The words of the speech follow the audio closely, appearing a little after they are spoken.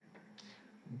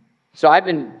So I've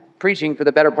been preaching for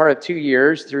the better part of 2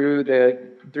 years through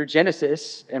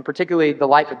Genesis, and particularly the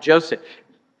life of Joseph.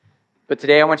 But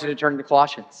today I want you to turn to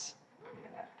Colossians.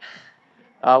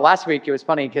 Last week it was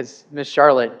funny because Miss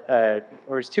Charlotte, or it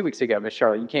was 2 weeks ago, Miss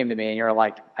Charlotte, you came to me and you're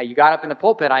like, you got up in the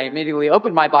pulpit. I immediately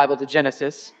opened my Bible to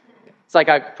Genesis. It's like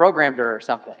I programmed her or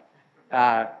something.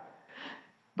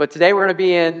 But today we're going to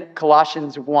be in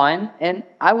Colossians 1, and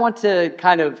I want to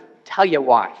kind of tell you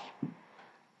why.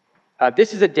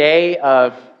 This is a day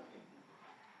of,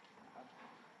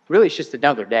 really it's just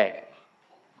another day.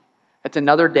 It's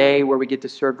another day where we get to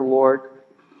serve the Lord,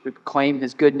 we proclaim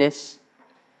His goodness,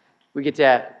 we get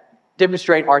to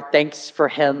demonstrate our thanks for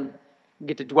Him, we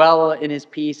get to dwell in His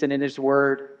peace and in His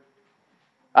Word.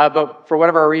 But for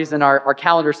whatever reason, our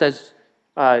calendar says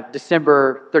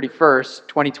December 31st,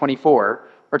 2024,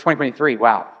 or 2023,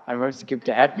 wow, I was skipped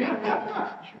ahead.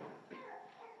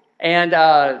 And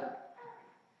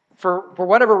for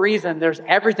whatever reason, there's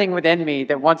everything within me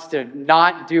that wants to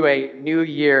not do a New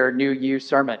Year, New You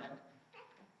sermon.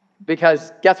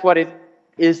 Because guess what? It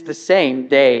is the same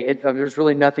day. There's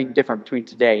really nothing different between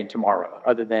today and tomorrow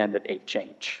other than the date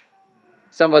change.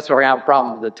 Some of us are going to have a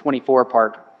problem with the 24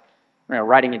 part,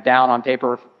 writing it down on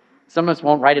paper. Some of us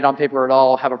won't write it on paper at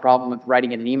all, have a problem with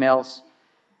writing it in emails.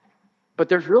 But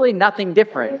there's really nothing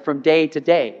different from day to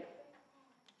day.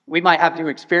 We might have new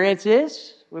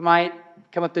experiences. We might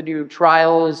come up to new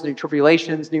trials, new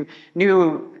tribulations,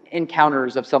 new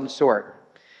encounters of some sort.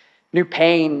 New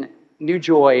pain, new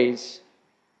joys,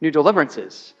 new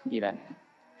deliverances even.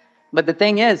 But the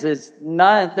thing is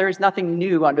there is nothing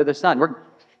new under the sun. We're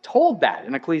told that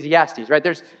in Ecclesiastes, right?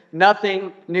 There's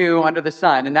nothing new under the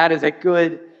sun, and that is a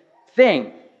good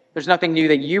thing. There's nothing new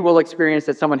that you will experience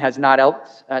that someone else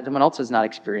has not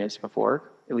experienced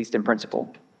before, at least in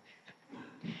principle.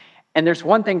 And there's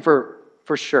one thing for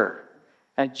sure,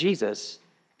 that Jesus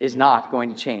is not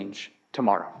going to change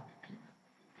tomorrow.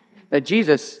 That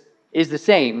Jesus is the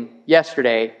same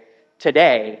yesterday,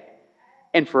 today,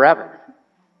 and forever.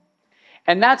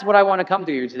 And that's what I want to come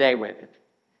to you today with,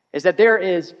 is that there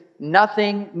is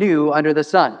nothing new under the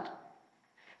sun.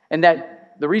 And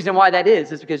that the reason why that is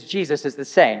because Jesus is the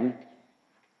same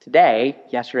today,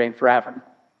 yesterday, and forever.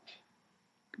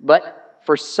 But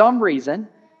for some reason,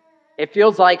 it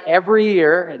feels like every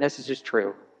year, and this is just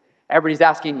true, everybody's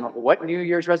asking, what New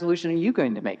Year's resolution are you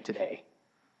going to make today?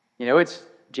 It's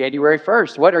January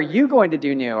 1st. What are you going to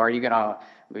do new? Are you going to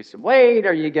lose some weight?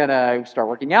 Are you going to start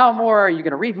working out more? Are you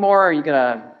going to read more? Are you going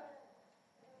to...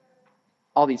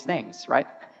 all these things, right?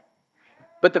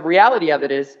 But the reality of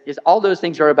it is all those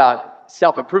things are about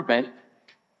self-improvement.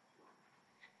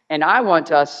 And I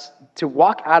want us to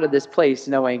walk out of this place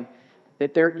knowing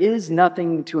that there is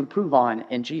nothing to improve on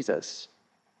in Jesus.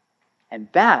 And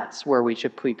that's where we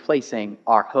should be placing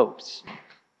our hopes.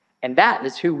 And that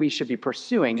is who we should be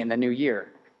pursuing in the new year.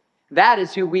 That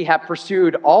is who we have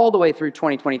pursued all the way through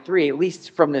 2023, at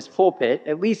least from this pulpit,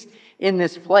 at least in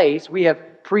this place. We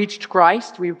have preached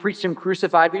Christ, we have preached Him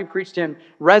crucified, we have preached Him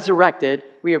resurrected,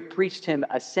 we have preached Him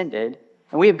ascended,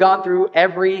 and we have gone through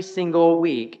every single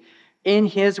week in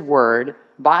His Word,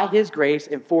 by His grace,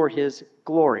 and for His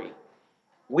glory.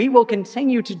 We will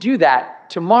continue to do that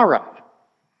tomorrow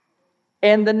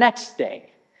and the next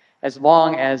day, as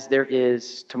long as there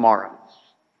is tomorrow.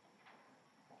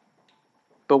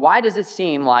 But why does it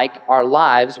seem like our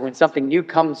lives, when something new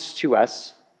comes to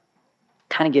us,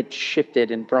 kind of get shifted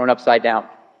and thrown upside down?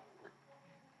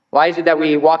 Why is it that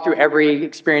we walk through every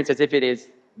experience as if it is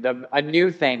a new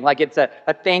thing, like it's a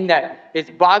thing that is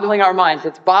boggling our minds,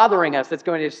 that's bothering us, that's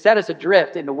going to set us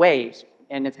adrift in the waves,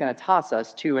 and it's going to toss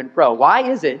us to and fro? Why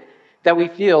is it that we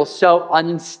feel so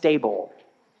unstable?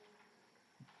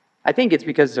 I think it's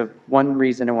because of one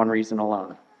reason and one reason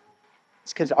alone.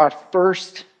 It's because our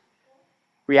first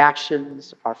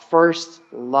reactions, our first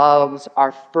loves,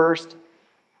 our first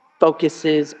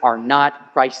focuses are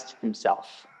not Christ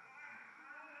Himself.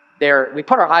 We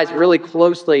put our eyes really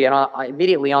closely and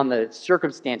immediately on the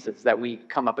circumstances that we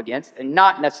come up against, and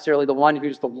not necessarily the one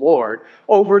who's the Lord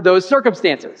over those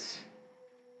circumstances.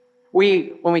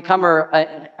 When we come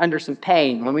under some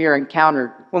pain, when we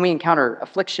encounter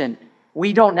affliction,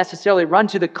 we don't necessarily run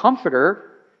to the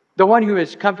Comforter, the one who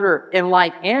is Comforter in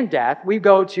life and death. We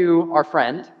go to our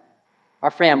friend,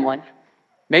 our family,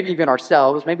 maybe even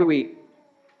ourselves. Maybe we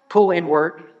pull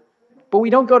inward, but we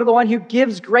don't go to the one who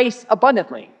gives grace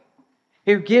abundantly,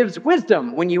 who gives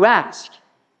wisdom when you ask,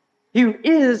 who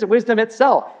is wisdom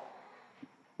itself.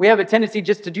 We have a tendency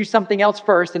just to do something else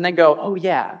first and then go, oh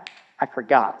yeah, I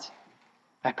forgot.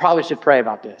 I probably should pray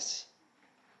about this.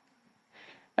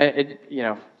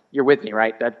 You're with me,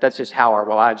 right? That's just how our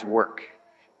lives work.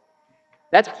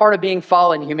 That's part of being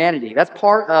fallen humanity. That's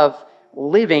part of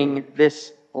living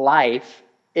this life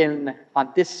on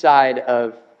this side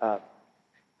of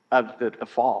the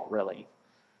fall, really.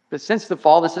 But since the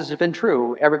fall, this has been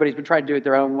true. Everybody's been trying to do it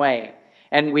their own way.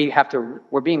 And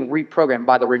we're being reprogrammed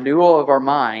by the renewal of our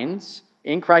minds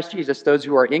in Christ Jesus, those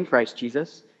who are in Christ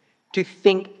Jesus, to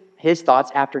think his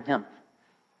thoughts after him.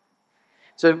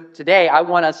 So today, I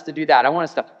want us to do that. I want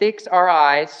us to fix our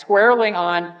eyes squarely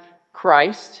on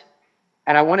Christ,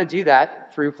 and I want to do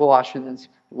that through Colossians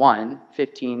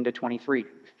 1:15-23.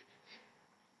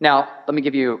 Now, let me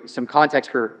give you some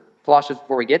context for Colossians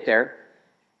before we get there,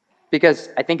 because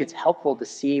I think it's helpful to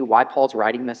see why Paul's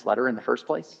writing this letter in the first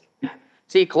place.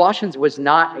 See, Colossians was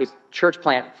not a church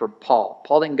plant for Paul.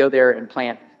 Paul didn't go there and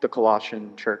plant the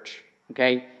Colossian church,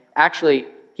 okay? Actually,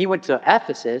 he went to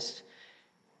Ephesus.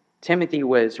 Timothy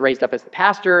was raised up as the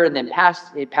pastor, and then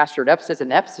he pastored Ephesus,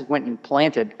 and Ephesus went and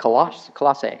planted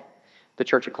Colossae, the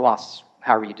church of Colossus,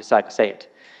 however you decide to say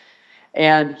it.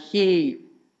 And he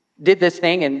did this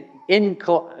thing, and in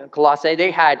Colossae,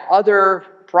 they had other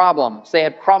problems. They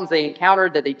had problems they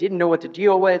encountered that they didn't know what to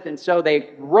deal with, and so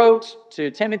they wrote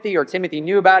to Timothy, or Timothy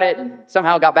knew about it and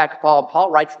somehow got back to Paul. Paul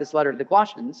writes this letter to the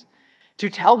Colossians to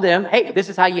tell them, hey, this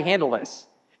is how you handle this.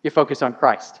 You focus on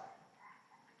Christ.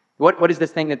 What is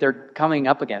this thing that they're coming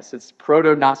up against? It's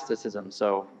proto-Gnosticism,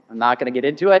 so I'm not going to get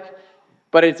into it,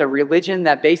 but it's a religion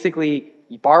that basically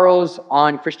borrows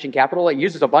on Christian capital. It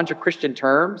uses a bunch of Christian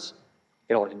terms.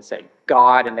 It'll even say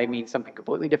God, and they mean something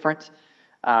completely different.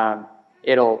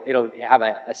 It'll have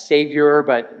a savior,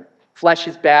 but flesh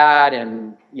is bad,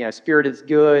 and spirit is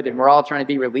good, and we're all trying to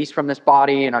be released from this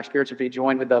body, and our spirits are to be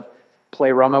joined with the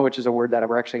pleroma, which is a word that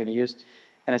we're actually going to use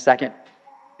in a second,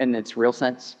 in its real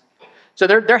sense. So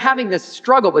they're having this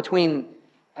struggle between,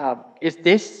 is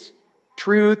this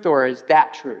truth or is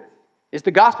that truth? Is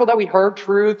the gospel that we heard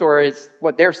truth, or is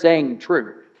what they're saying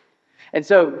true? And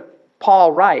so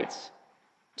Paul writes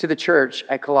to the church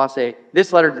at Colossae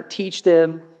this letter to teach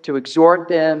them, to exhort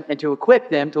them, and to equip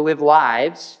them to live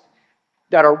lives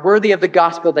that are worthy of the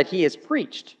gospel that he has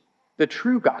preached, the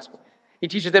true gospel. He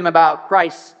teaches them about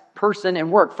Christ's person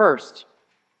and work first.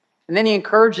 And then he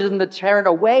encourages them to turn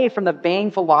away from the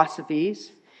vain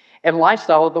philosophies and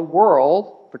lifestyle of the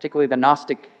world, particularly the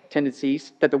Gnostic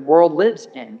tendencies that the world lives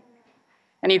in.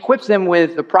 And he equips them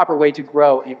with the proper way to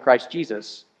grow in Christ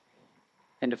Jesus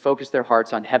and to focus their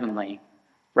hearts on heavenly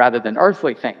rather than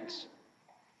earthly things.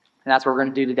 And that's what we're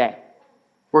going to do today.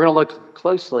 We're going to look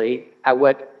closely at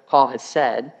what Paul has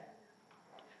said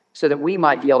so that we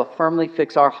might be able to firmly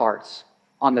fix our hearts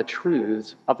on the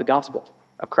truths of the gospel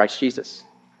of Christ Jesus.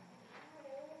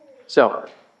 So,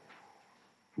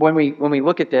 when we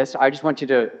look at this, I just want you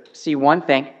to see one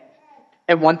thing,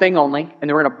 and one thing only, and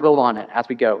then we're going to build on it as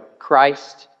we go.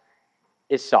 Christ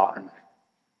is sovereign.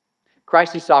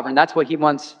 Christ is sovereign. That's what he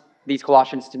wants these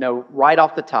Colossians to know right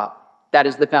off the top. That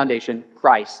is the foundation.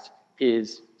 Christ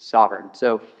is sovereign.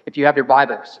 So, if you have your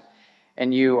Bibles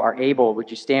and you are able, would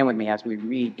you stand with me as we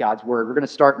read God's word? We're going to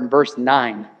start in verse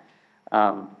 9.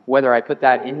 Whether I put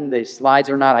that in the slides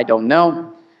or not, I don't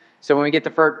know. So when we get to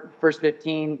verse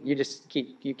 15,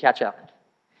 you catch up.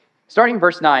 Starting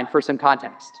verse 9 for some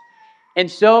context. And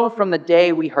so from the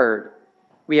day we heard,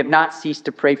 we have not ceased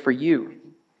to pray for you,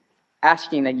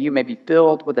 asking that you may be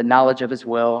filled with the knowledge of his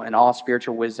will and all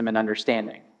spiritual wisdom and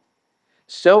understanding,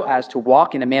 so as to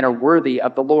walk in a manner worthy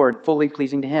of the Lord, fully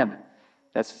pleasing to him.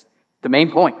 That's the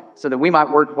main point, so that we might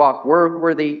walk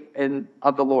worthy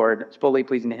of the Lord, fully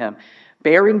pleasing to him,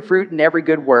 bearing fruit in every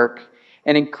good work,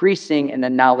 and increasing in the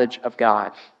knowledge of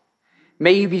God.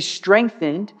 May you be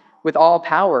strengthened with all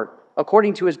power,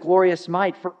 according to his glorious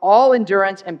might, for all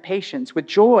endurance and patience with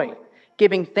joy,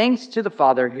 giving thanks to the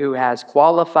Father who has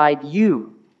qualified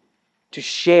you to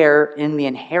share in the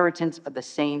inheritance of the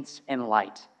saints in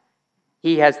light.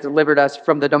 He has delivered us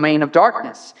from the domain of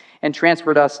darkness and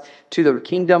transferred us to the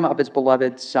kingdom of his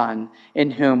beloved Son, in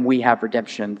whom we have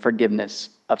redemption, forgiveness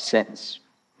of sins.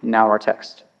 Now our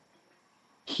text.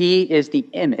 He is the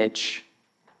image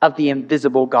of the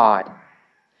invisible God,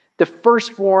 the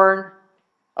firstborn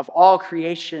of all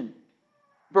creation.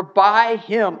 For by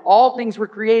him all things were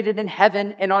created in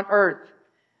heaven and on earth,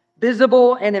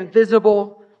 visible and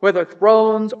invisible, whether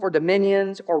thrones or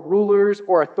dominions or rulers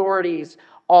or authorities.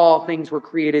 All things were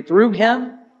created through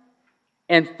him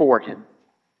and for him.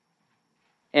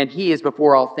 And he is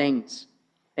before all things,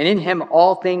 and in him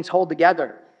all things hold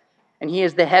together. And he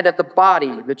is the head of the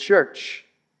body, the church.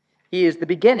 He is the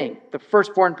beginning, the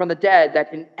firstborn from the dead,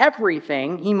 that in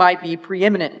everything he might be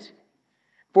preeminent.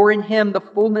 For in him the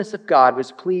fullness of God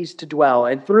was pleased to dwell,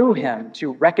 and through him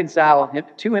to reconcile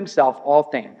to himself all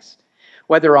things,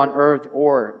 whether on earth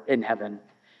or in heaven,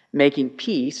 making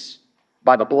peace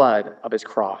by the blood of his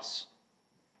cross.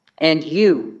 And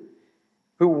you,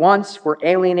 who once were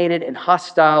alienated and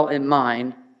hostile in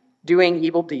mind, doing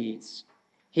evil deeds,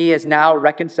 he is now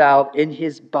reconciled in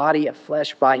his body of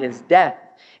flesh by his death,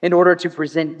 in order to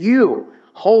present you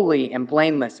holy and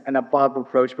blameless and above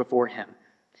reproach before him.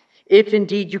 If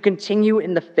indeed you continue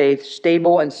in the faith,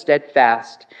 stable and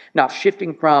steadfast, not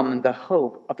shifting from the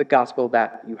hope of the gospel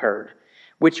that you heard,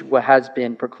 which has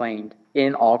been proclaimed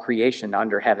in all creation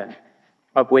under heaven,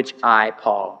 of which I,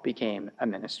 Paul, became a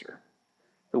minister.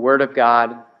 The word of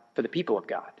God for the people of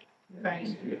God.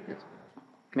 Thanks. You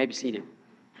may be seated.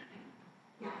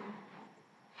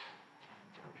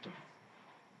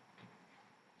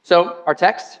 So our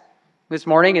text this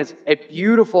morning is a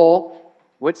beautiful,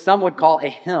 what some would call a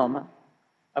hymn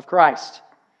of Christ.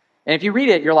 And if you read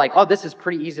it, you're like, oh, this is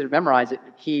pretty easy to memorize.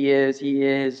 He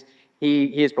is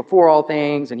before all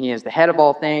things, and he is the head of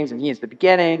all things, and he is the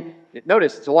beginning.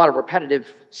 Notice it's a lot of repetitive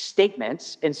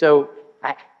statements. And so,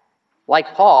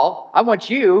 like Paul, I want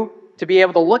you to be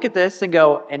able to look at this and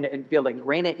go and be able to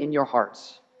ingrain it in your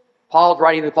hearts. Paul is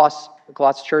writing to the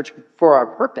Colossus church for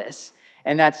a purpose,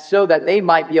 and that's so that they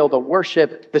might be able to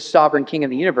worship the sovereign King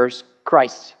of the universe,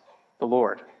 Christ the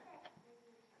Lord.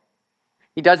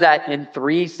 He does that in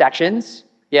 3 sections.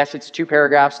 Yes, it's 2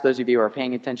 paragraphs, those of you who are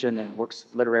paying attention and works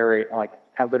literary,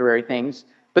 have literary things.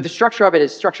 But the structure of it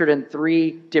is structured in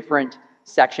 3 different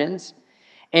sections.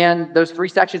 And those 3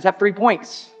 sections have 3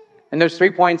 points. And those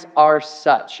 3 points are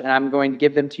such. And I'm going to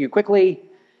give them to you quickly,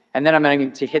 and then I'm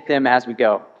going to hit them as we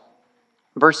go.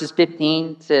 Verses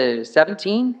 15 to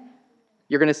 17,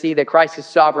 you're going to see that Christ is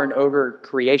sovereign over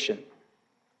creation.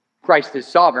 Christ is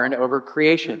sovereign over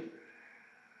creation.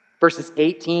 Verses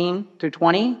 18 to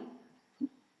 20,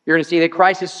 you're going to see that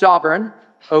Christ is sovereign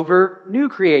over new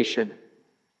creation,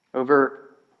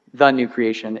 over the new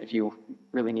creation, if you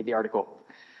really need the article.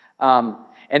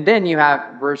 And then you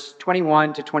have verse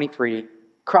 21 to 23,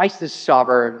 Christ is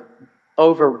sovereign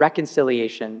over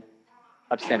reconciliation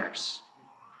of sinners.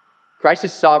 Christ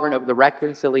is sovereign over the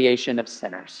reconciliation of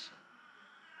sinners.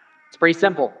 It's pretty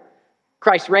simple.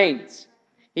 Christ reigns.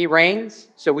 He reigns,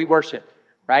 so we worship,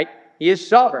 right? He is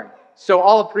sovereign, so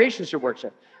all of creation should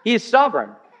worship. He is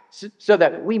sovereign, so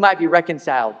that we might be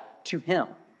reconciled to him.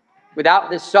 Without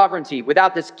this sovereignty,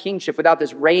 without this kingship, without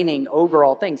this reigning over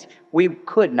all things, we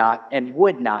could not and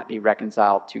would not be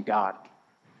reconciled to God.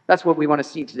 That's what we want to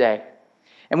see today.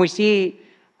 And we see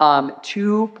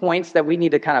 2 points that we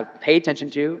need to kind of pay attention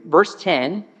to. Verse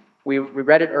 10, we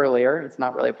read it earlier. It's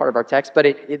not really a part of our text, but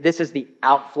this is the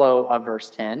outflow of verse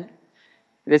 10.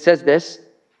 It says this,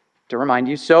 to remind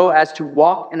you, so as to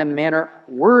walk in a manner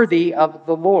worthy of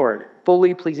the Lord,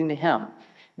 fully pleasing to him.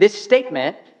 This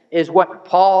statement is what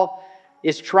Paul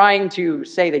is trying to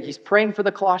say, that he's praying for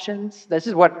the Colossians. This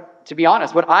is what, to be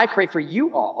honest, what I pray for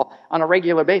you all on a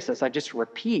regular basis. I just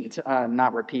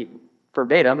not repeat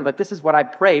verbatim, but this is what I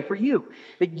pray for you,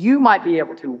 that you might be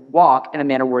able to walk in a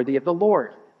manner worthy of the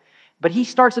Lord. But he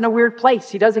starts in a weird place.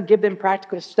 He doesn't give them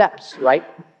practical steps, right?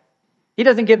 He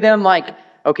doesn't give them like,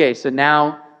 okay, so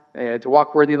now to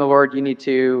walk worthy of the Lord, you need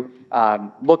to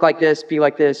look like this, be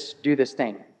like this, do this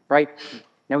thing, right?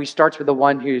 No, he starts with the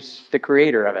one who's the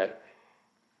creator of it.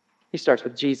 He starts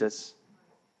with Jesus.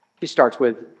 He starts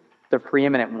with the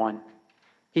preeminent one.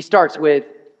 He starts with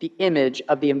the image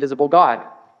of the invisible God.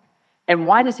 And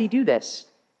why does he do this?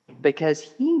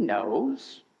 Because he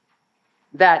knows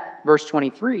that, verse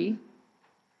 23,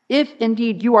 if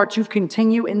indeed you are to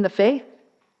continue in the faith,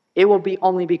 it will be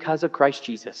only because of Christ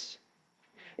Jesus.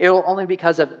 It will only be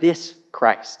because of this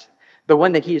Christ, the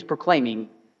one that he is proclaiming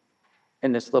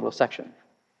in this little section.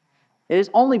 It is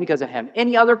only because of him.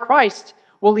 Any other Christ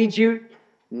will lead you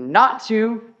not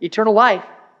to eternal life,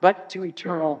 but to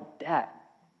eternal death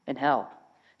and hell.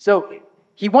 So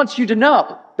he wants you to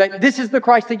know that this is the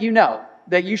Christ that you know,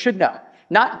 that you should know.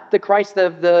 Not the Christ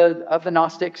of the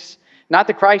Gnostics, not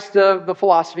the Christ of the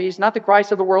philosophies, not the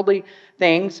Christ of the worldly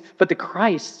things, but the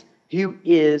Christ who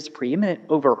is preeminent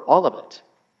over all of it.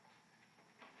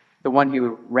 The one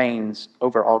who reigns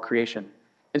over all creation.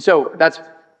 And so that's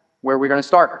where we're going to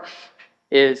start,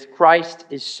 is Christ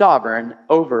is sovereign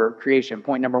over creation.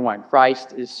 Point number 1,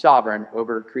 Christ is sovereign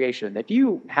over creation. If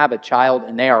you have a child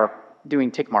and they are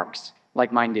doing tick marks,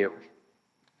 like mine do,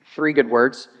 3 good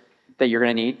words that you're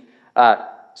going to need.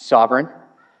 Sovereign.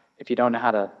 If you don't know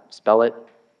how to spell it,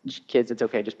 kids, it's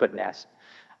okay, just put an S.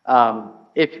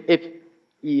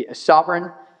 If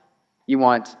sovereign, you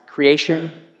want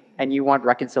creation, and you want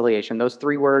reconciliation. Those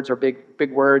 3 words are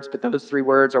big words, but those 3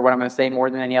 words are what I'm going to say more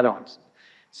than any other ones.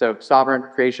 So sovereign,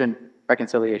 creation,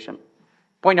 reconciliation.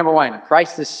 Point number one,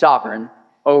 Christ is sovereign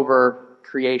over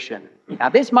creation. Now,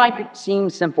 this might seem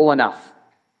simple enough,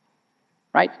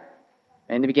 right?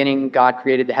 In the beginning, God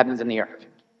created the heavens and the earth.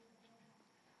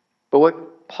 But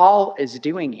what Paul is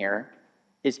doing here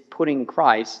is putting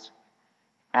Christ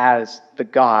as the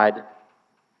God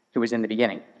who was in the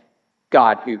beginning,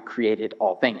 God who created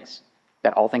all things,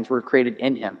 that all things were created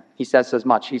in him. He says as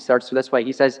much. He starts this way.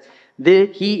 He says,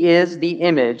 he is the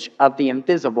image of the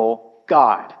invisible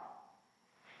God.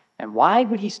 And why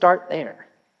would he start there?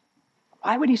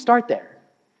 Why would he start there?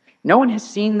 No one has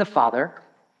seen the Father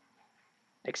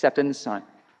except in the Son.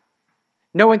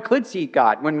 No one could see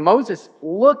God. When Moses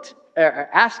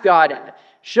asked God,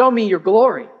 show me your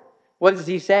glory, what does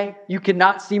he say? You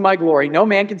cannot see my glory. No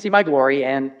man can see my glory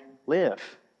and live.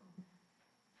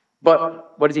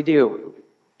 But what does he do?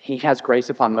 He has grace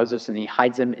upon Moses and he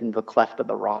hides him in the cleft of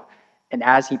the rock. And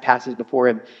as he passes before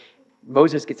him,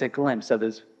 Moses gets a glimpse of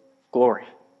his glory.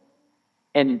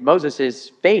 And Moses'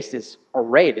 face is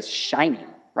arrayed, is shining,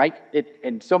 right?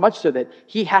 And so much so that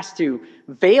he has to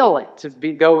veil it to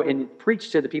go and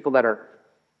preach to the people that are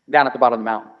down at the bottom of the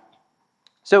mountain.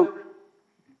 So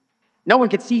no one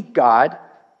could see God,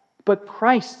 but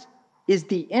Christ is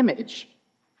the image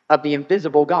of the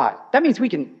invisible God. That means we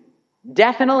can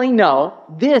definitely know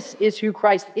this is who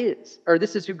Christ is, or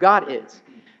this is who God is.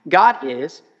 God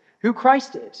is who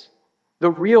Christ is,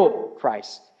 the real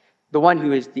Christ, the one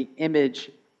who is the image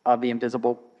of the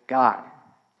invisible God.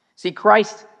 See,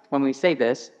 Christ, when we say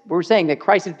this, we're saying that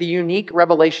Christ is the unique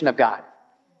revelation of God.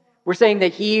 We're saying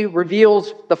that he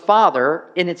reveals the Father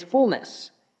in its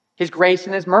fullness, his grace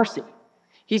and his mercy.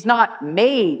 He's not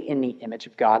made in the image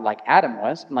of God like Adam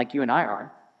was, and like you and I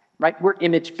are, right? We're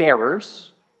image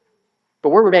bearers, but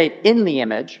we're made in the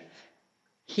image.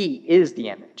 He is the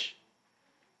image.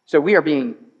 So we are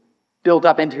being built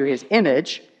up into his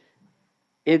image,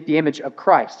 in the image of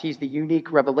Christ. He's the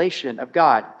unique revelation of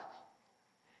God.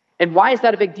 And why is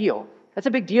that a big deal? That's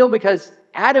a big deal because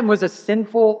Adam was a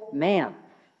sinful man,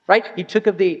 right? He took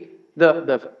of the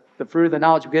fruit of the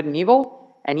knowledge of good and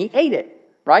evil, and he ate it,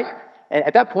 right? And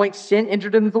at that point, sin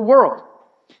entered into the world.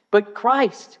 But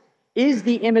Christ is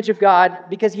the image of God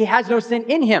because he has no sin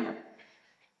in him.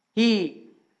 He,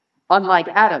 unlike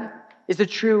Adam, is the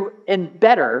true and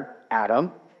better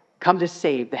Adam, come to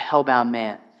save the hell-bound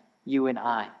man, you and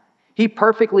I. He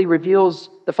perfectly reveals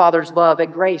the Father's love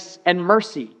and grace and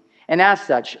mercy, and as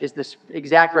such is this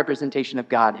exact representation of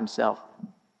God himself.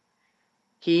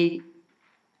 He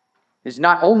is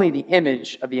not only the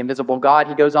image of the invisible God,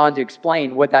 he goes on to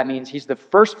explain what that means. He's the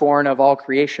firstborn of all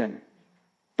creation.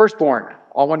 Firstborn,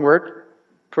 all one word,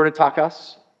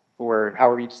 prototokos, or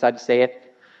however you decide to say it.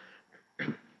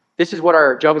 This is what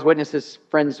our Jehovah's Witnesses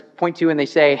friends point to, and they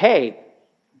say, hey,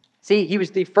 see, he was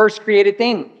the first created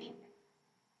thing.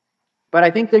 But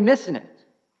I think they're missing it,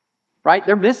 right?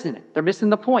 They're missing it. They're missing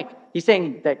the point. He's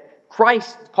saying that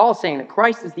Paul's saying that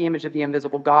Christ is the image of the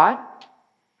invisible God.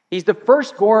 He's the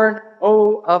firstborn,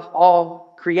 of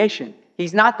all creation.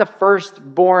 He's not the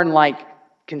firstborn like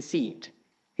conceived.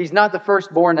 He's not the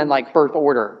firstborn in like birth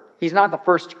order. He's not the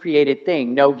first created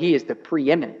thing. No, he is the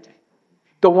preeminent.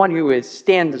 The one who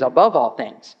stands above all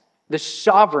things. The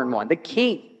sovereign one, the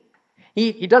king.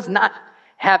 He does not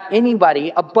have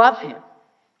anybody above him.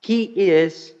 He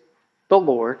is the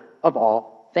Lord of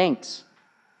all things.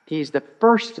 He's the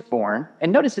firstborn.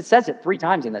 And notice it says it 3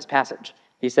 times in this passage.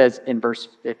 He says in verse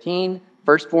 15,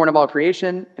 firstborn of all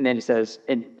creation. And then he says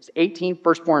in 18,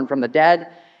 firstborn from the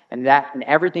dead. And that in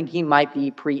everything he might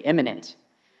be preeminent.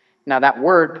 Now that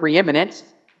word preeminent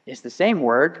is the same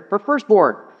word for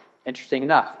firstborn. Interesting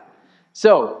enough.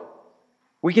 So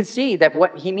we can see that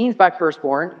what he means by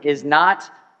firstborn is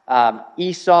not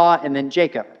Esau and then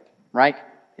Jacob, right?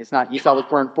 It's not Esau was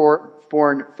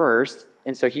born first,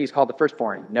 and so he's called the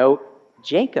firstborn. No,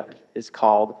 Jacob is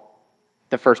called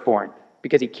the firstborn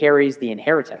because he carries the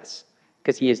inheritance,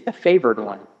 because he is the favored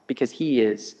one, because he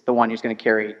is the one who's going to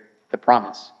carry the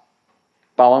promise.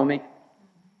 Follow me?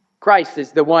 Christ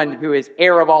is the one who is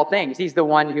heir of all things. He's the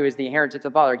one who is the inheritance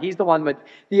of the Father. He's the one with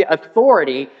the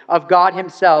authority of God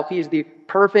himself. He is the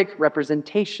perfect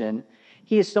representation.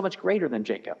 He is so much greater than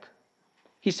Jacob.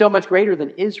 He's so much greater than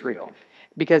Israel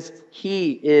because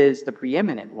he is the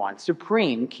preeminent one,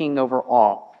 supreme king over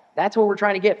all. That's what we're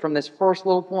trying to get from this first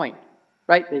little point,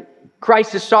 right?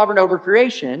 Christ is sovereign over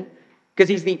creation because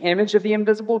he's the image of the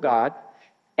invisible God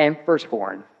and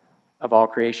firstborn of all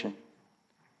creation.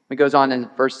 It goes on in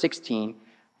verse 16,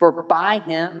 for by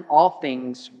him all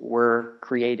things were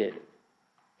created.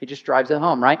 He just drives it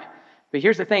home, right? But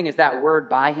here's the thing, is that word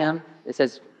by him, it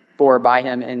says, for by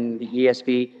him in the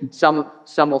ESV.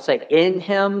 Some will say in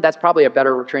him. That's probably a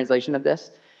better translation of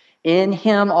this. In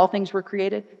him all things were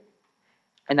created.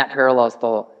 And that parallels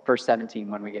the verse 17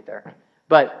 when we get there.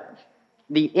 But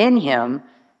the in him,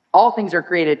 all things are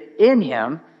created in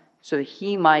him so that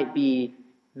he might be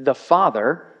the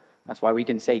Father. That's why we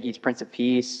can say he's Prince of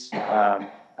Peace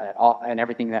and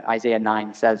everything that Isaiah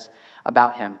 9 says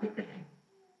about him.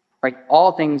 Right?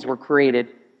 All things were created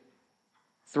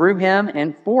through him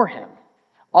and for him.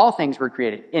 All things were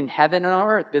created in heaven and on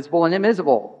earth, visible and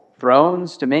invisible,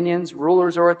 thrones, dominions,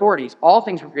 rulers, or authorities. All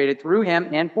things were created through him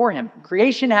and for him.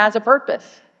 Creation has a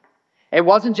purpose. It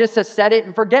wasn't just to set it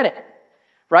and forget it,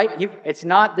 right? It's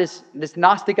not this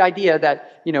Gnostic idea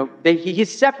that,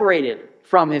 he's separated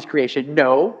from his creation.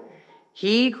 No,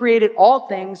 he created all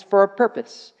things for a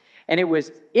purpose. And it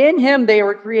was in him they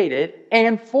were created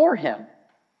and for him.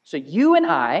 So you and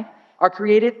I are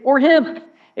created for him.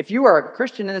 If you are a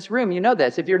Christian in this room, you know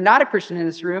this. If you're not a Christian in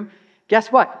this room,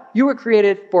 guess what? You were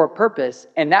created for a purpose,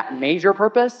 and that major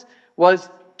purpose was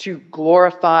to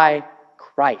glorify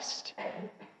Christ,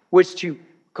 was to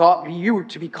call you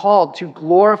to be called to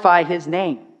glorify his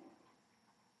name.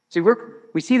 See,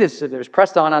 we see this, there's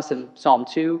pressed on us in Psalm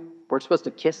 2. We're supposed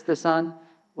to kiss the Son,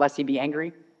 lest he be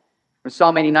angry.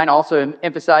 Psalm 89 also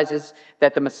emphasizes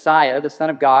that the Messiah, the Son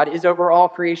of God, is over all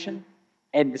creation.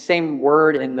 And the same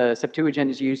word in the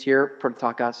Septuagint is used here,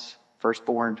 prototokos,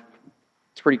 firstborn.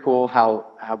 It's pretty cool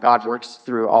how God works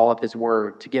through all of his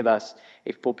word to give us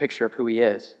a full picture of who he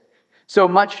is. So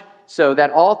much so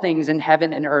that all things in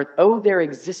heaven and earth owe their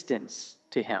existence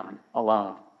to him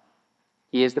alone.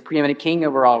 He is the preeminent king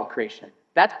over all creation.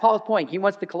 That's Paul's point. He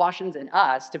wants the Colossians and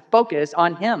us to focus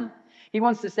on him. He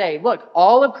wants to say, look,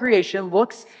 all of creation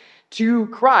looks to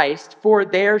Christ for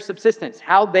their subsistence,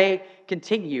 how they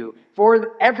continue,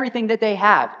 for everything that they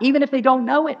have, even if they don't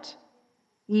know it.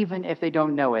 Even if they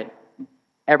don't know it,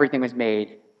 everything was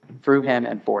made through him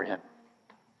and for him.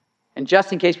 And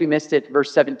just in case we missed it,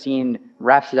 verse 17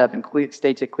 wraps it up and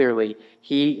states it clearly.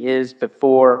 He is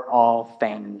before all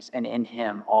things, and in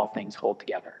him all things hold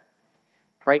together.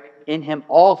 Right? In him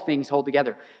all things hold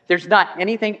together. There's not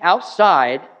anything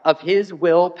outside of his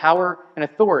will, power, and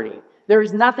authority. There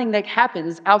is nothing that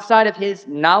happens outside of his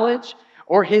knowledge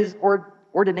or his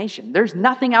ordination. There's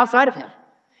nothing outside of him.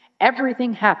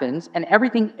 Everything happens and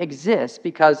everything exists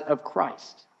because of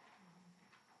Christ.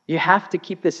 You have to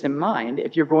keep this in mind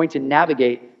if you're going to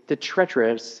navigate the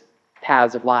treacherous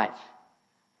paths of life.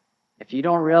 If you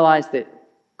don't realize that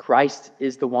Christ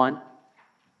is the one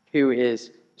who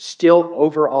is still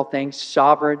over all things,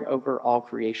 sovereign over all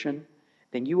creation,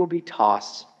 then you will be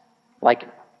tossed like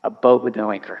a boat with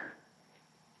no anchor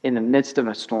in the midst of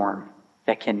a storm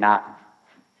that cannot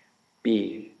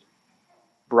be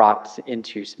brought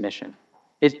into submission.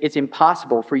 It's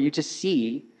impossible for you to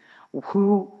see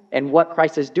who and what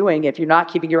Christ is doing if you're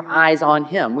not keeping your eyes on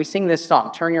him. We sing this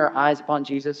song, turn your eyes upon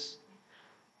Jesus,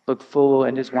 look full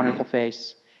in his wonderful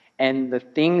face, and the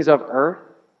things of earth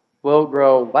will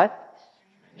grow what?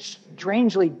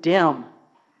 Strangely dim.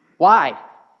 Why?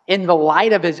 In the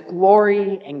light of his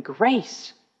glory and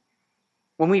grace.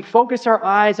 When we focus our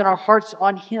eyes and our hearts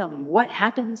on him, what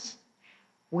happens?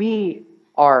 We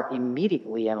are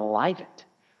immediately enlivened.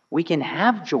 We can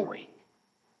have joy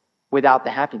without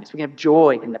the happiness. We can have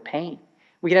joy in the pain.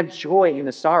 We can have joy in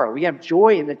the sorrow. We can have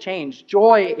joy in the change,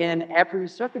 joy in every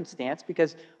circumstance,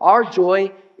 because our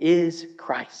joy is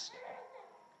Christ.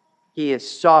 He is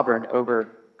sovereign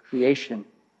over creation.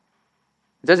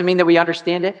 It doesn't mean that we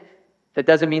understand it. That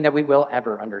doesn't mean that we will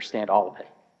ever understand all of it.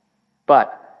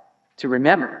 But to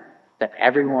remember that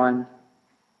everyone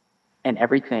and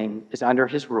everything is under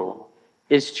his rule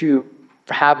is to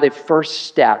have the first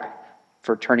step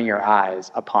for turning your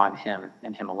eyes upon him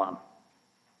and him alone.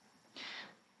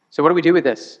 So what do we do with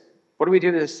this? What do we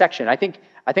do with this section? I think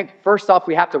first off,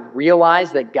 we have to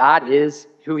realize that God is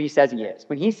who he says he is.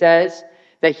 When he says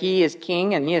that he is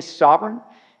king and he is sovereign,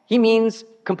 he means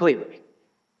completely.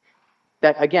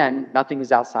 That, again, nothing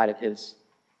is outside of his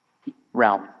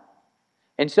realm.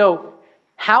 And so,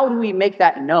 how do we make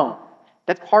that known?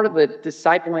 That's part of the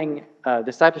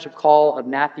discipleship call of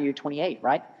Matthew 28,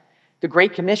 right? The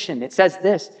Great Commission, it says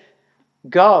this,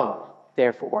 go,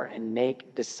 therefore, and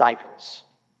make disciples.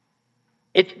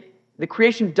 The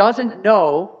creation doesn't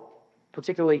know,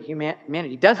 particularly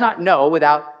humanity, does not know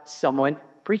without someone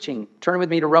preaching. Turn with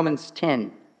me to Romans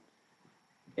 10.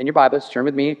 In your Bibles, turn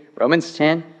with me, Romans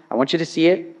 10. I want you to see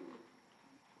it.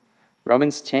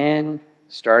 Romans 10,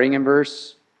 starting in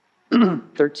verse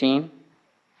 13.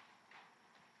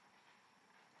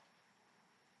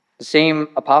 The same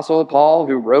apostle Paul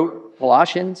who wrote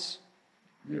Colossians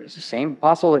It's the same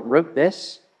apostle that wrote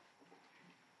this.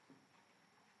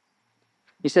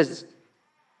 He says,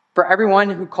 "For everyone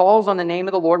who calls on the name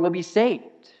of the Lord will be saved."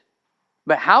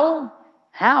 But how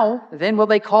then will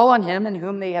they call on him in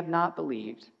whom they have not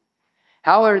believed?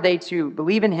 How are they to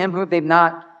believe in him whom they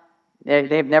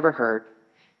have never heard?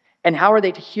 And how are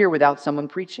they to hear without someone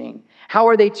preaching? How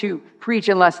are they to preach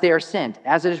unless they are sent?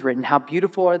 As it is written, how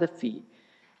beautiful are the feet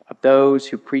of those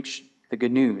who preach the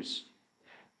good news.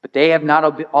 But they have not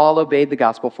all obeyed the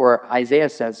gospel. For Isaiah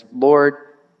says, Lord,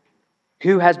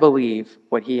 who has believed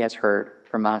what he has heard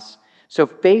from us? So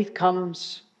faith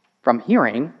comes from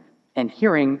hearing, and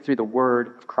hearing through the word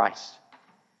of Christ.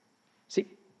 See,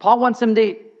 Paul wants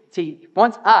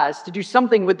us to do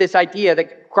something with this idea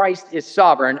that Christ is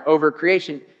sovereign over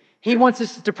creation. He wants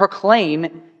us to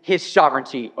proclaim his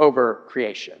sovereignty over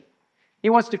creation. He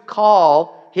wants to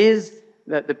call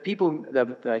the people,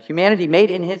 the humanity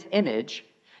made in his image,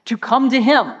 to come to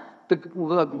him, the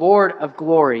Lord of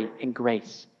glory and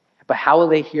grace. But how will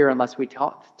they hear unless we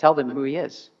tell them who he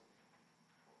is?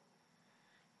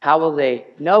 How will they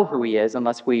know who he is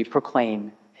unless we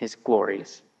proclaim his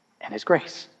glories and his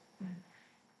grace?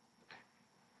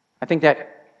 I think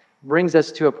that brings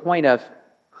us to a point of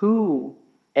who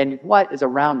and what is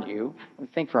around you.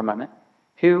 Think for a moment.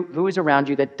 Who is around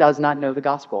you that does not know the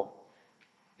gospel?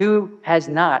 Who has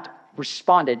not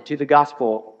responded to the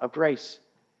gospel of grace?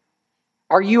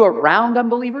 Are you around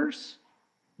unbelievers?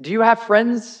 Do you have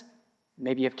friends,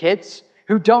 maybe you have kids,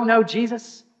 who don't know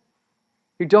Jesus?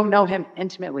 Who don't know him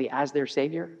intimately as their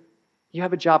Savior? You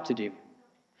have a job to do.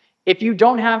 If you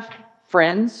don't have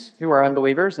friends who are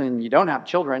unbelievers and you don't have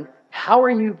children, how are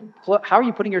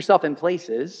you putting yourself in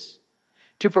places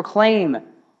to proclaim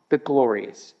the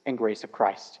glories and grace of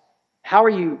Christ? How are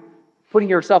you putting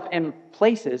yourself in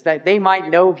places that they might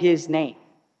know his name?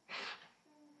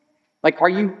 Like, are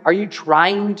you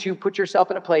trying to put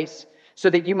yourself in a place so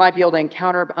that you might be able to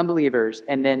encounter unbelievers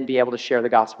and then be able to share the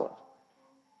gospel?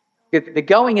 The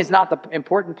going is not the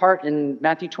important part in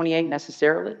Matthew 28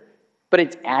 necessarily, but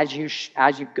it's as you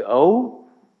go,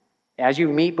 as you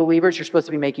meet believers, you're supposed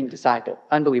to be making disciples.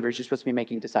 Unbelievers, you're supposed to be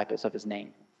making disciples of his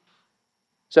name.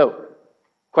 So,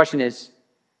 question is,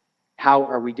 how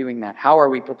are we doing that? How are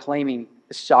we proclaiming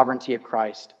the sovereignty of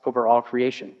Christ over all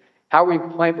creation? How are we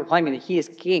proclaiming that he is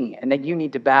king and that you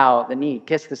need to bow the knee,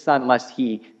 kiss the Son, lest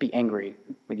he be angry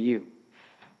with you?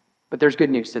 But there's good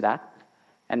news to that,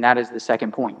 and that is the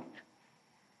second point.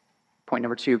 Point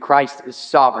number 2, Christ is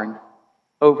sovereign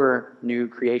over new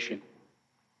creation.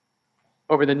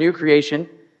 Over the new creation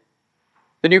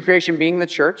being the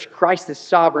church, Christ is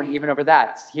sovereign even over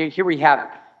that. Here we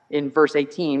have in verse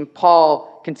 18,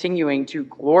 Paul continuing to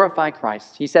glorify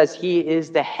Christ. He says he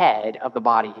is the head of the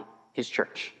body, his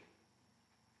church.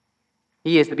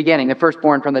 He is the beginning, the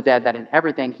firstborn from the dead, that in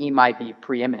everything he might be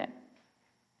preeminent.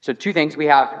 So 2 things. We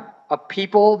have a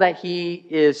people that he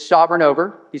is sovereign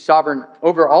over. He's sovereign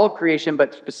over all of creation,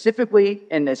 but specifically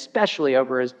and especially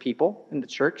over his people in the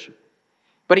church.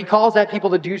 But he calls that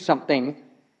people to do something,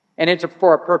 and it's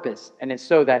for a purpose, and it's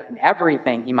so that in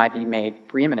everything he might be made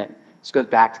preeminent. This goes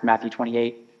back to Matthew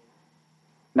 28,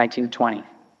 19 to 20.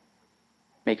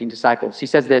 Making disciples. He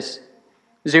says this,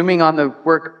 zooming on the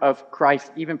work of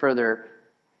Christ even further,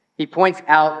 he points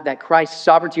out that Christ's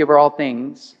sovereignty over all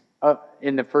things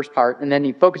in the first part, and then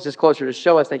he focuses closer to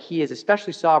show us that he is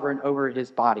especially sovereign over his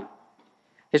body.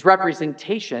 His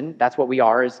representation, that's what we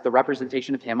are, is the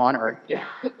representation of him on earth.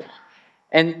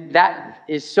 And that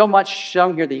is so much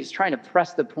shown here that he's trying to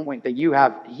press the point that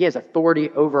he has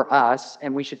authority over us,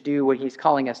 and we should do what he's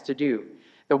calling us to do.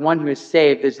 The one who is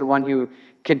saved is the one who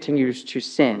continues to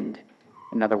sin,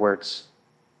 in other words.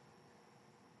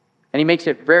 And he makes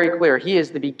it very clear. He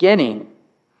is the beginning,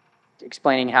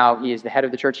 explaining how he is the head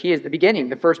of the church. He is the beginning,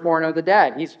 the firstborn of the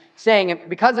dead. He's saying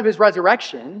because of his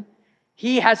resurrection,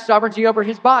 he has sovereignty over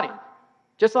his body.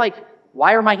 Just like,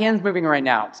 why are my hands moving right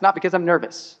now? It's not because I'm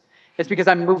nervous. It's because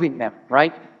I'm moving them,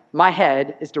 right? My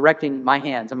head is directing my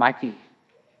hands and my feet.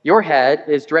 Your head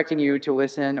is directing you to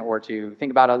listen or to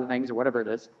think about other things or whatever it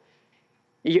is.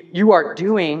 You are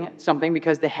doing something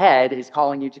because the head is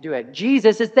calling you to do it.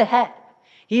 Jesus is the head.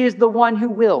 He is the one who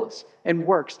wills and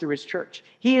works through his church.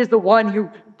 He is the one who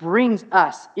brings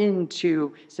us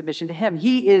into submission to him.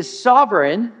 He is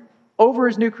sovereign over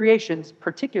his new creations,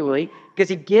 particularly because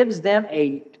he gives them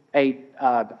a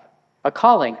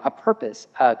calling, a purpose,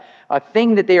 a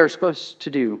thing that they are supposed to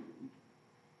do.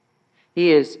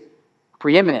 He is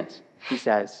preeminent, he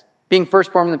says. Being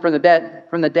firstborn from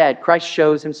the dead, Christ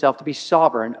shows himself to be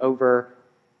sovereign over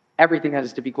everything that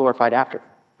is to be glorified after,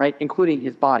 right? Including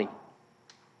his body,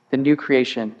 the new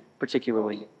creation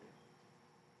particularly.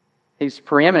 his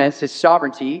preeminence, his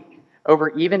sovereignty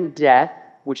over even death,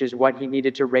 which is what he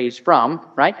needed to raise from,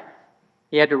 right?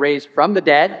 He had to raise from the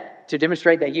dead to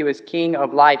demonstrate that he was king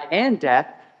of life and death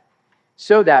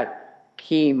so that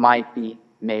he might be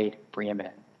made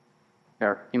preeminent.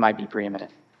 Or he might be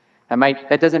preeminent.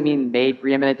 That doesn't mean made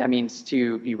preeminent. That means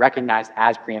to be recognized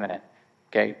as preeminent.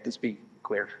 Okay, let's be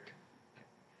clear.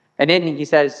 And then he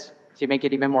says, to make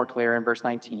it even more clear in verse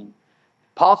 19,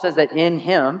 Paul says that in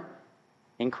him,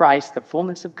 in Christ, the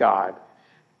fullness of God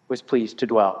was pleased to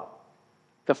dwell.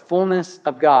 The fullness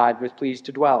of God was pleased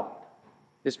to dwell.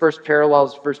 This verse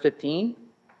parallels verse 15.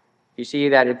 You see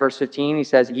that in verse 15, he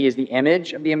says he is the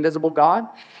image of the invisible God.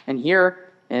 And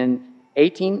here in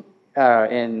 19,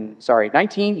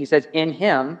 he says, in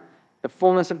him, the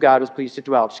fullness of God was pleased to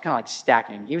dwell. Just kind of like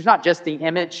stacking. He was not just the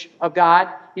image of God.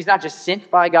 He's not just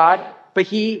sent by God, but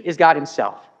he is God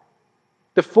himself.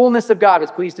 The fullness of God was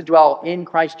pleased to dwell in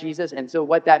Christ Jesus. And so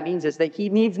what that means is that he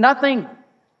needs nothing,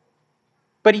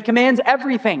 but he commands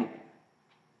everything.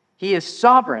 He is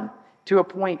sovereign to a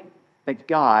point that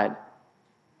God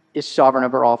is sovereign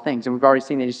over all things. And we've already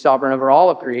seen that he's sovereign over all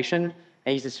of creation,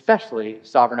 and he's especially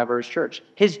sovereign over his church.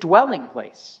 His dwelling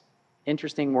place.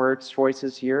 Interesting words,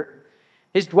 choices here.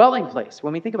 His dwelling place.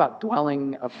 When we think about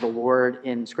dwelling of the Lord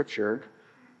in Scripture,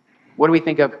 what do we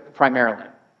think of primarily?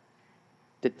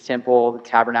 The temple, the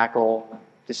tabernacle,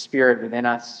 the Spirit within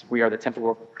us. We are the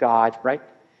temple of God, right?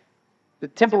 The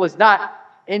temple is not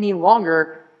any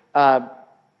longer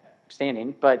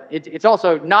standing, but it's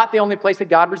also not the only place that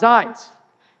God resides.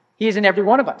 He is in every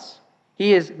one of us.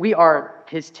 We are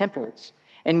his temples,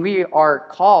 and we are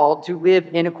called to live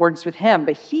in accordance with him.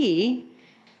 But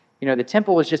the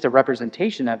temple is just a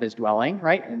representation of his dwelling,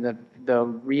 right? And the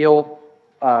real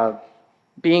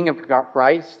being of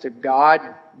Christ, God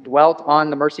dwelt on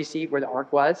the mercy seat where the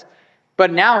ark was.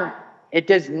 But now it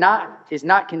is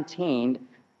not contained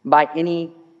by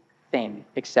anything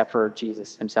except for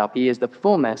Jesus himself. He is the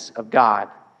fullness of God.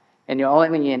 And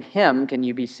only in him can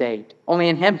you be saved. Only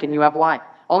in him can you have life.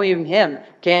 Only in him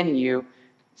can you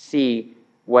see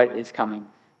what is coming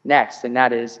next. And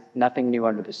that is nothing new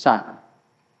under the sun.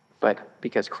 But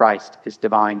because Christ is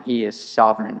divine, he is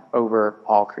sovereign over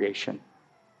all creation.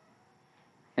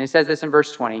 And it says this in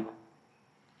verse 20.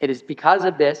 It is because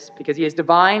of this, because he is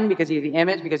divine, because he is the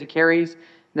image, because he carries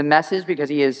the message, because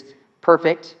he is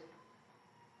perfect,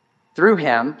 through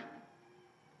him,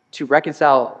 to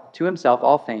reconcile to himself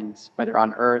all things, whether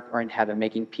on earth or in heaven,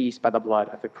 making peace by the blood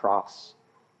of the cross.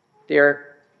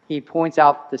 There, he points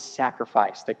out the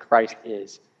sacrifice that Christ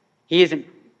is.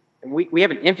 We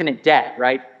have an infinite debt,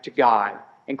 right, to God.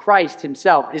 And Christ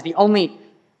himself is the only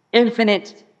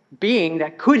infinite being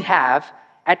that could have,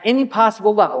 at any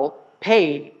possible level,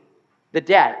 paid the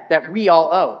debt that we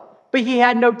all owe. But he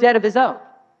had no debt of his own.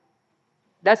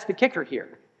 That's the kicker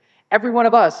here. Every one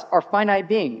of us are finite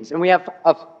beings, and we have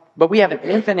an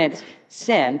infinite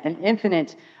sin, an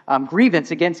infinite grievance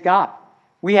against God.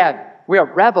 We are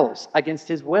rebels against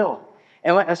his will.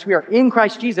 And unless we are in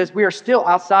Christ Jesus, we are still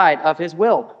outside of his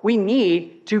will. We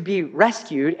need to be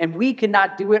rescued, and we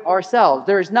cannot do it ourselves.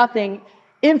 There is nothing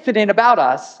infinite about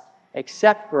us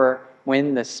except for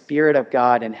when the Spirit of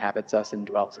God inhabits us and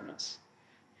dwells in us.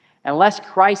 Unless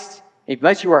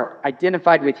you are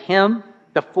identified with him,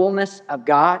 the fullness of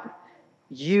God,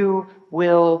 you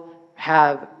will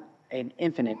have an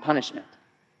infinite punishment.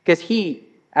 Because he,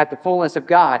 at the fullness of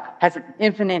God, has an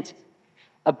infinite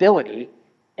ability,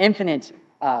 infinite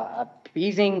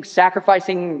appeasing,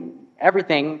 sacrificing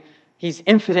everything. He's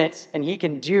infinite, and he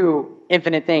can do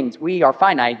infinite things. We are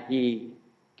finite. He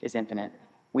is infinite.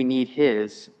 We need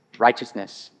his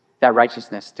righteousness, that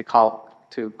righteousness to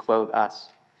clothe us.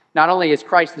 Not only is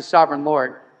Christ the sovereign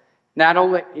Lord, not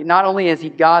only is he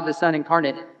God the Son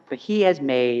incarnate, but he has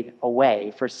made a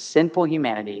way for sinful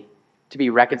humanity to be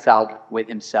reconciled with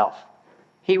himself.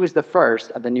 He was the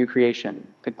first of the new creation,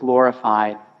 the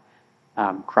glorified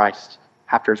Christ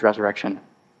after his resurrection.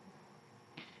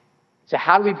 So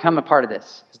how do we become a part of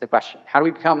this, is the question. How do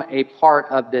we become a part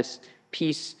of this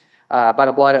peace by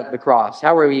the blood of the cross?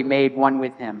 How are we made one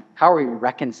with him? How are we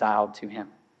reconciled to him?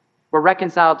 We're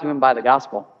reconciled to him by the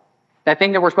gospel. That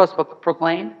thing that we're supposed to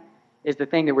proclaim is the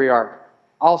thing that we are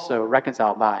also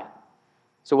reconciled by.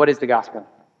 So what is the gospel?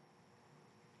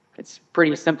 It's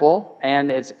pretty simple,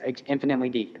 and it's infinitely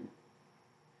deep.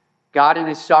 God in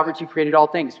his sovereignty created all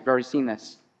things. We've already seen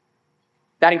this.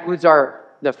 That includes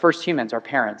the first humans, our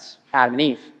parents, Adam and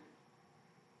Eve.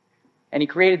 And he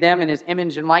created them in his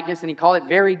image and likeness, and he called it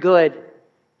very good.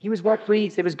 He was well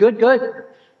pleased. It was good.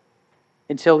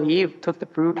 Until Eve took the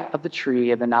fruit of the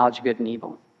tree of the knowledge of good and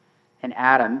evil. And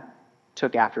Adam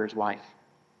took after his wife.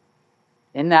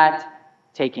 In that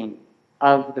taking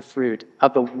of the fruit,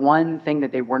 of the one thing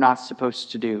that they were not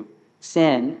supposed to do,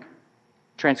 sin,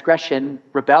 transgression,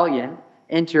 rebellion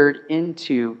entered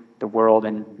into the world,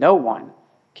 and no one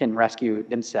can rescue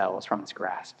themselves from its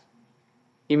grasp.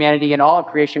 Humanity and all of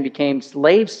creation became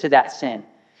slaves to that sin.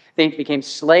 They became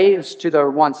slaves to their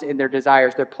wants and their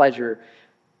desires, their pleasure,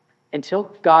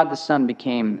 until God the Son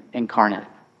became incarnate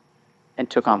and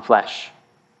took on flesh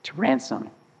to ransom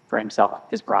for himself,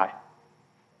 his bride.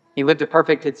 He lived a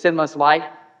perfect and sinless life.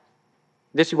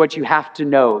 This is what you have to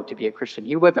know to be a Christian.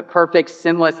 He lived a perfect,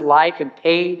 sinless life and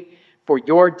paid for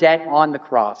your debt on the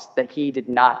cross that he did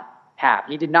not have.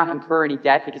 He did not incur any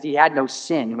debt because he had no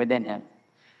sin within him.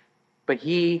 But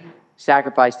he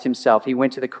sacrificed himself. He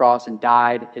went to the cross and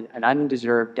died an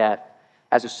undeserved death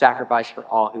as a sacrifice for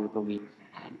all who believe.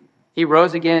 He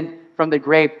rose again from the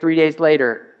grave 3 days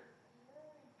later,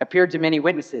 appeared to many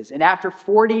witnesses, and after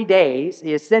 40 days,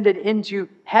 he ascended into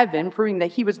heaven, proving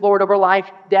that he was Lord over life,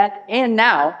 death, and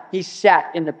now he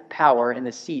sat in the power and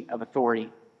the seat of authority.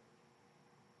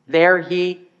 There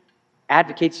he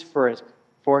advocates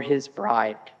for his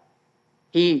bride.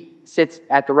 He sits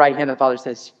at the right hand of the Father and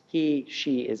says,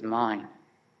 she is mine.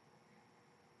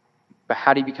 But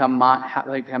how do you become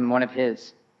one of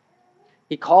his?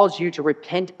 He calls you to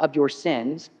repent of your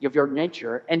sins, of your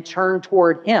nature, and turn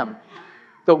toward him,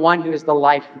 the one who is the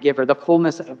life giver, the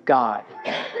fullness of God.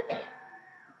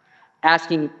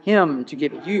 Asking him to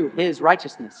give you his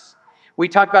righteousness. We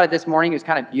talked about it this morning. It's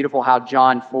kind of beautiful how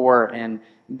John 4 and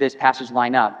this passage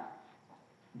line up.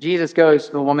 Jesus goes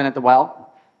to the woman at the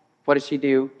well. What does she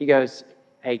do? He goes,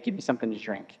 hey, give me something to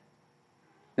drink.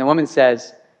 And the woman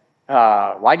says,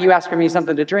 why do you ask for me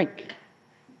something to drink?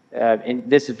 And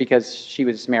this is because she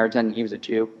was a Samaritan and he was a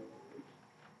Jew.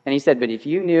 And he said, but if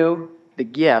you knew the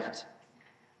gift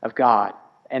of God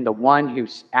and the one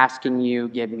who's asking you,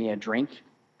 give me a drink,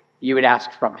 you would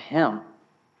ask from him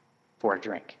for a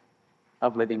drink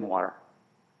of living water.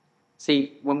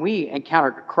 See, when we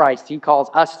encounter Christ, he calls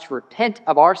us to repent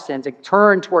of our sins and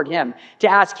turn toward him, to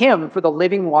ask him for the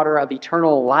living water of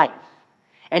eternal life.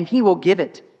 And he will give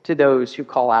it to those who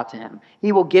call out to him.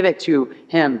 He will give it to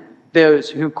him, those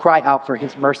who cry out for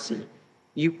his mercy.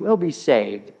 You will be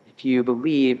saved if you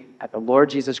believe that the Lord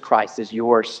Jesus Christ is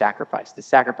your sacrifice, the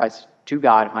sacrifice to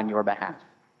God on your behalf.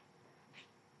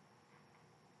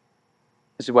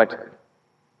 This is what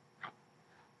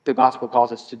the gospel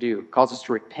calls us to do. It calls us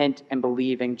to repent and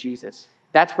believe in Jesus.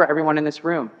 That's for everyone in this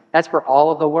room. That's for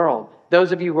all of the world.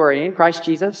 Those of you who are in Christ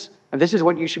Jesus, this is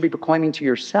what you should be proclaiming to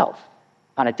yourself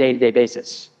on a day-to-day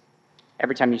basis.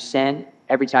 Every time you sin,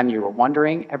 every time you are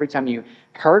wondering, every time you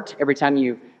hurt, every time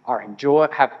you are in joy,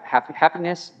 have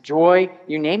happiness, joy,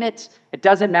 you name it. It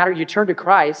doesn't matter. You turn to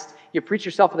Christ, you preach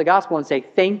yourself to the gospel and say,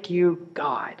 thank you,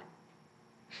 God.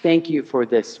 Thank you for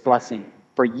this blessing,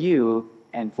 for you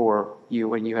and for you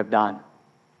when you have done.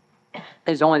 It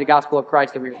is only the gospel of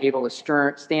Christ that we are able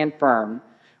to stand firm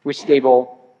with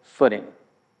stable footing.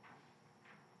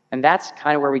 And that's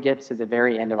kind of where we get to the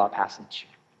very end of our passage.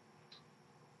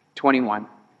 21.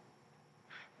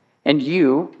 And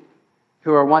you,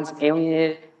 who are once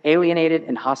alienated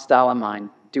and hostile in mind,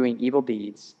 doing evil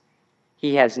deeds,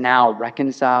 he has now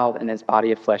reconciled in his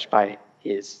body of flesh by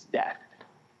his death.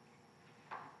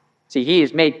 See, he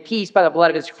has made peace by the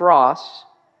blood of his cross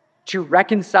to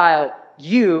reconcile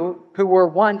you who were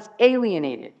once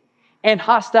alienated and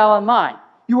hostile in mind.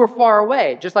 You were far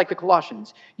away, just like the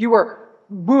Colossians. You were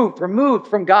removed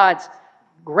from God's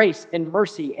grace and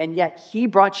mercy, and yet he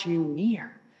brought you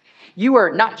near. You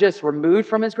are not just removed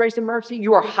from his grace and mercy,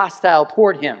 you are hostile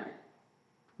toward him.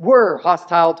 We're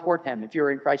hostile toward him if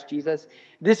you're in Christ Jesus.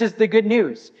 This is the good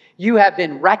news. You have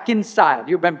been reconciled.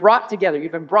 You've been brought together.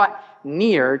 You've been brought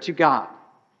near to God.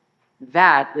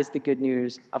 That is the good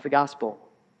news of the gospel.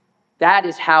 That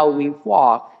is how we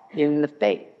walk in the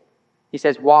faith. He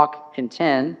says, walk in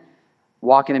 10,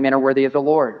 walk in a manner worthy of the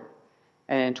Lord.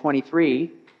 And in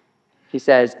 23, he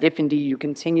says, if indeed you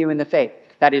continue in the faith,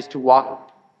 that is to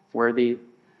walk worthy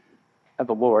of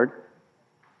the Lord,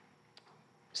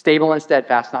 stable and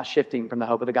steadfast, not shifting from the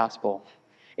hope of the gospel.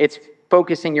 It's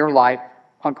focusing your life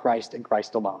on Christ and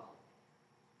Christ alone.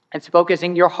 It's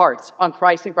focusing your hearts on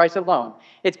Christ and Christ alone.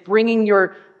 It's bringing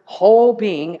your whole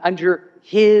being under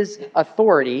his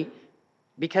authority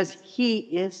because he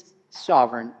is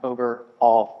sovereign over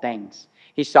all things.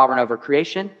 He's sovereign over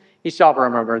creation. He's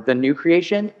sovereign over the new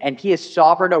creation. And he is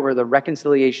sovereign over the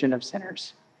reconciliation of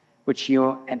sinners, which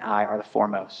you and I are the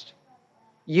foremost.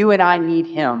 You and I need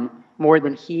him more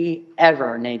than he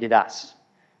ever needed us.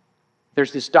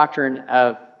 There's this doctrine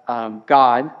of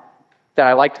God that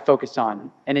I like to focus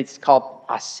on, and it's called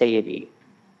aseity.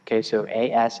 Okay, so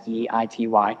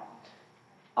A-S-E-I-T-Y.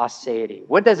 Aseity.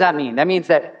 What does that mean? That means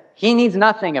that he needs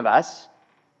nothing of us,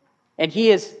 and he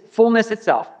is fullness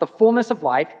itself, the fullness of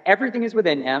life. Everything is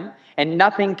within him, and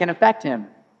nothing can affect him.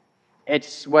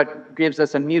 It's what gives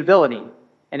us immutability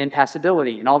and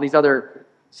impassibility and all these other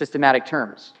systematic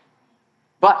terms.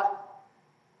 But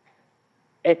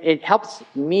it helps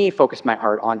me focus my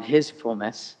heart on his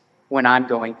fullness when I'm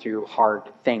going through hard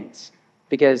things,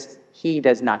 because he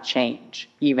does not change,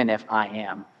 even if I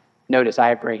am. Notice I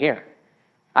have gray hair.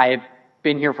 I have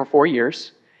been here for 4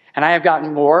 years, and I have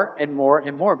gotten more and more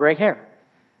and more gray hair.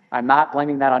 I'm not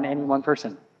blaming that on any one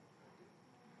person.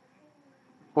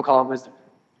 We'll call it wisdom.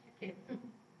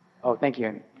 Oh, thank you,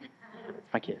 Amy.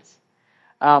 My kids.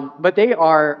 But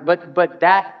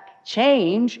that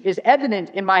change is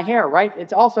evident in my hair, right?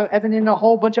 It's also evident in a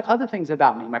whole bunch of other things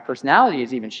about me. My personality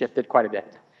has even shifted quite a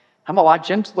bit. I'm a lot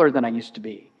gentler than I used to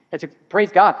be.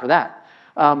 Praise God for that.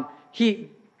 He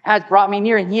has brought me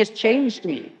near, and he has changed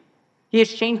me. He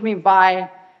has changed me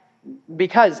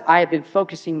because I have been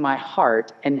focusing my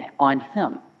heart on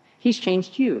him. He's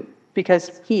changed you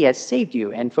because he has saved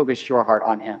you and focused your heart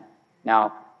on him.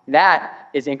 Now, that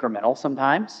is incremental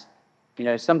sometimes.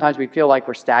 Sometimes we feel like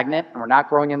we're stagnant and we're not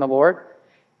growing in the Lord.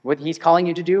 What he's calling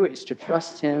you to do is to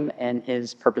trust him and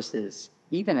his purposes,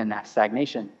 even in that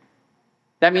stagnation.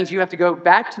 That means you have to go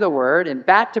back to the Word and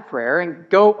back to prayer and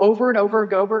go over and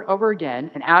over again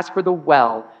and ask for the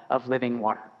well of living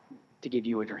water to give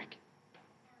you a drink.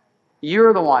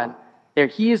 You're the one there.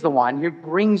 He is the one who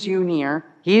brings you near.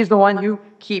 He is the one who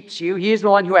keeps you. He is the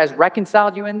one who has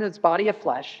reconciled you into this body of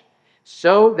flesh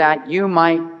so that you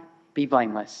might be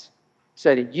blameless,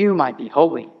 so that you might be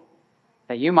holy,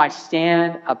 that you might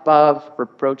stand above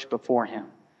reproach before him,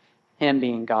 him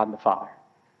being God the Father.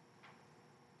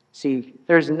 See,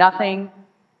 there's nothing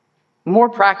more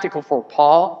practical for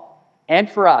Paul and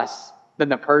for us than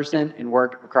the person and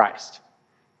work of Christ.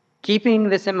 Keeping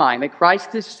this in mind, that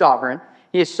Christ is sovereign.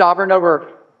 He is sovereign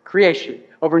over creation,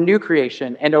 over new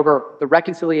creation, and over the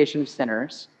reconciliation of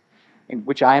sinners, in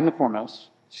which I am the foremost.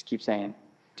 Just keep saying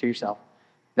to yourself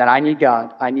that I need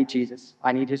God, I need Jesus,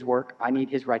 I need his work, I need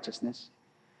his righteousness.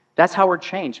 That's how we're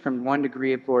changed from one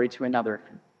degree of glory to another.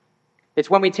 It's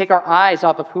when we take our eyes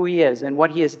off of who he is and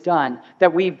what he has done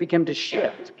that we begin to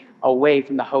shift away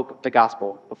from the hope of the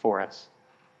gospel before us.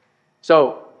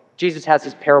 So Jesus has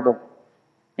this parable.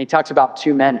 He talks about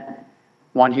two men,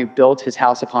 one who built his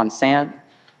house upon sand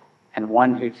and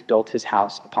one who built his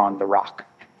house upon the rock.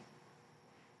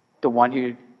 The one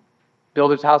who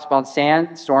built his house upon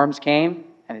sand, storms came,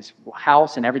 and his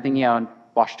house and everything he owned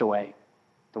washed away.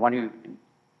 The one who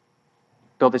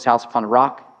built his house upon a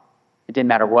rock, it didn't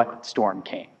matter what storm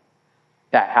came.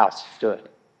 That house stood.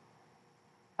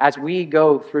 As we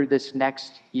go through this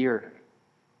next year,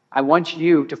 I want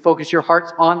you to focus your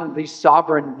hearts on the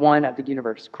sovereign one of the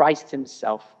universe, Christ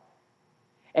himself.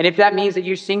 And if that means that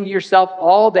you sing to yourself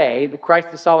all day, the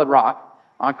Christ the solid rock,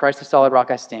 on Christ the solid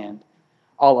rock I stand,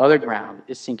 all other ground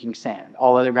is sinking sand.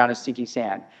 All other ground is sinking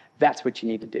sand. That's what you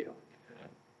need to do.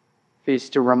 Is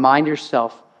to remind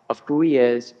yourself of who he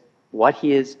is, what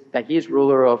he is, that he is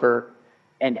ruler over,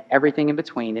 and everything in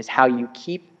between is how you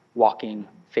keep walking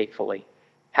faithfully,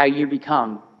 how you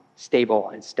become stable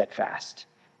and steadfast,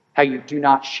 how you do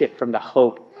not shift from the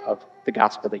hope of the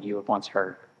gospel that you have once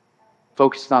heard.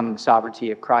 Focus on the sovereignty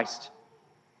of Christ.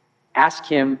 Ask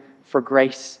him for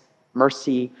grace,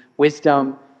 mercy,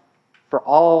 wisdom, for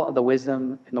all of the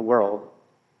wisdom in the world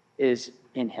is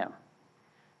in him.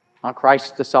 On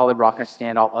Christ, the solid rock I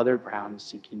stand, all other ground is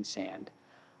sinking sand.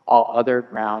 All other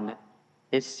ground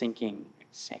is sinking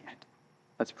sand.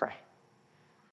 Let's pray.